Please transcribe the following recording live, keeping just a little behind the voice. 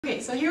Okay,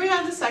 so here we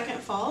have the second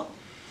fault,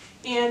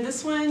 and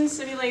this one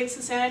simulates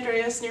the San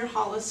Andreas near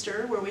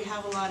Hollister, where we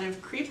have a lot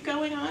of creep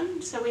going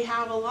on. So we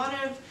have a lot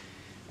of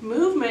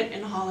movement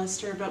in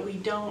Hollister, but we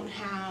don't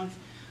have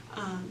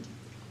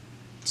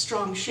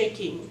strong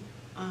shaking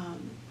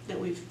that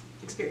we've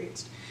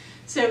experienced.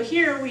 So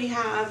here we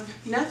have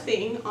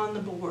nothing on the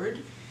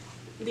board.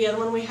 The other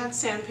one we had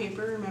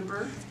sandpaper,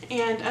 remember,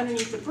 and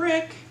underneath the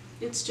brick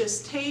it's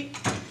just tape,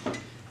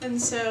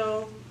 and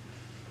so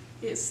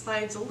it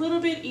slides a little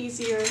bit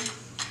easier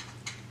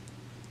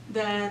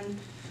than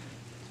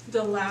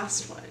the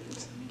last one.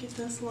 So let me get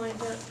this lined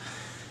up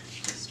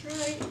just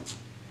right.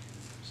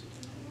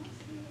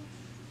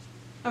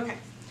 Okay,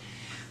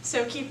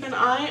 so keep an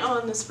eye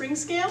on the spring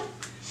scale,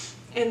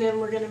 and then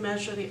we're going to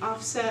measure the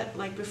offset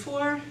like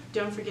before.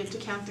 Don't forget to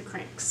count the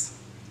cranks.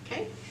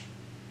 Okay?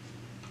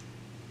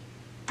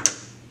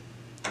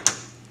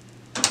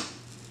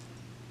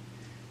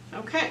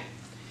 Okay,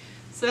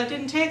 so that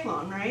didn't take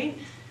long, right?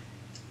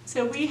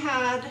 So we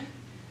had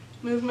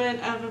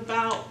movement of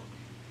about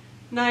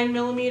 9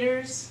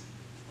 millimeters.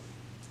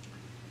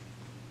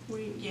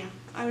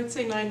 I would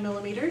say 9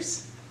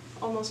 millimeters,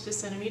 almost a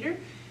centimeter.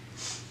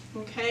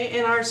 Okay,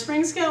 and our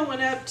spring scale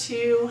went up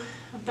to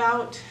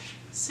about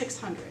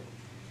 600.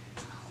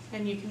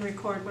 And you can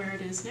record where it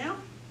is now.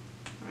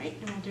 All right,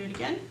 and we'll do it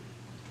again.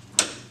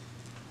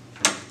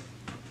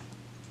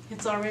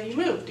 It's already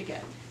moved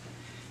again.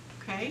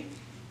 Okay,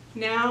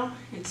 now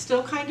it's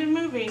still kind of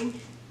moving.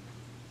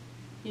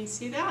 You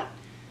see that?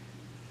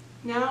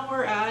 Now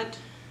we're at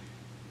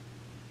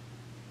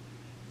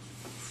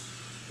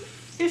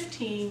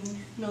 15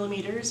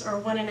 millimeters,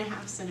 or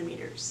 1.5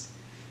 centimeters.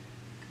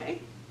 Okay,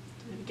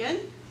 do it again.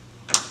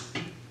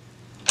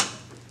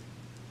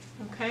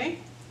 Okay,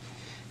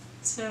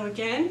 so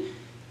again,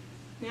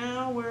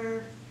 now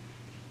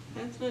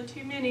that's not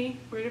too many,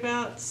 we're at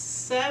about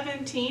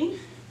 17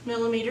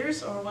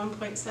 millimeters, or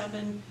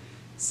 1.7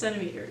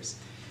 centimeters.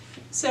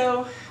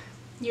 So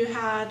you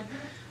have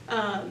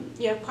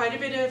quite a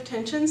bit of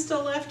tension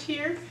still left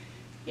here,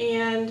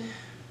 and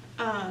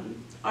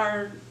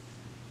our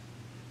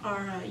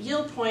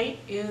yield point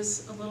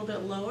is a little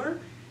bit lower,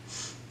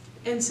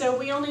 and so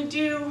we only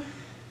do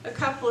a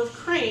couple of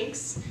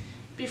cranks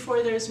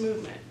before there's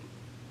movement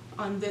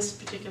on this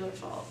particular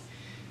fault.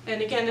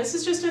 And again, this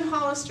is just in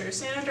Hollister.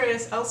 San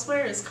Andreas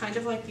elsewhere is kind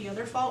of like the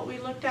other fault we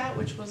looked at,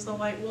 which was the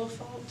white wool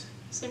fault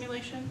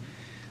simulation.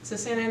 So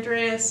San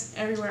Andreas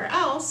everywhere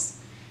else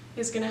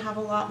is going to have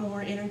a lot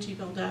more energy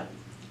buildup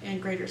and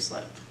greater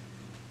slope.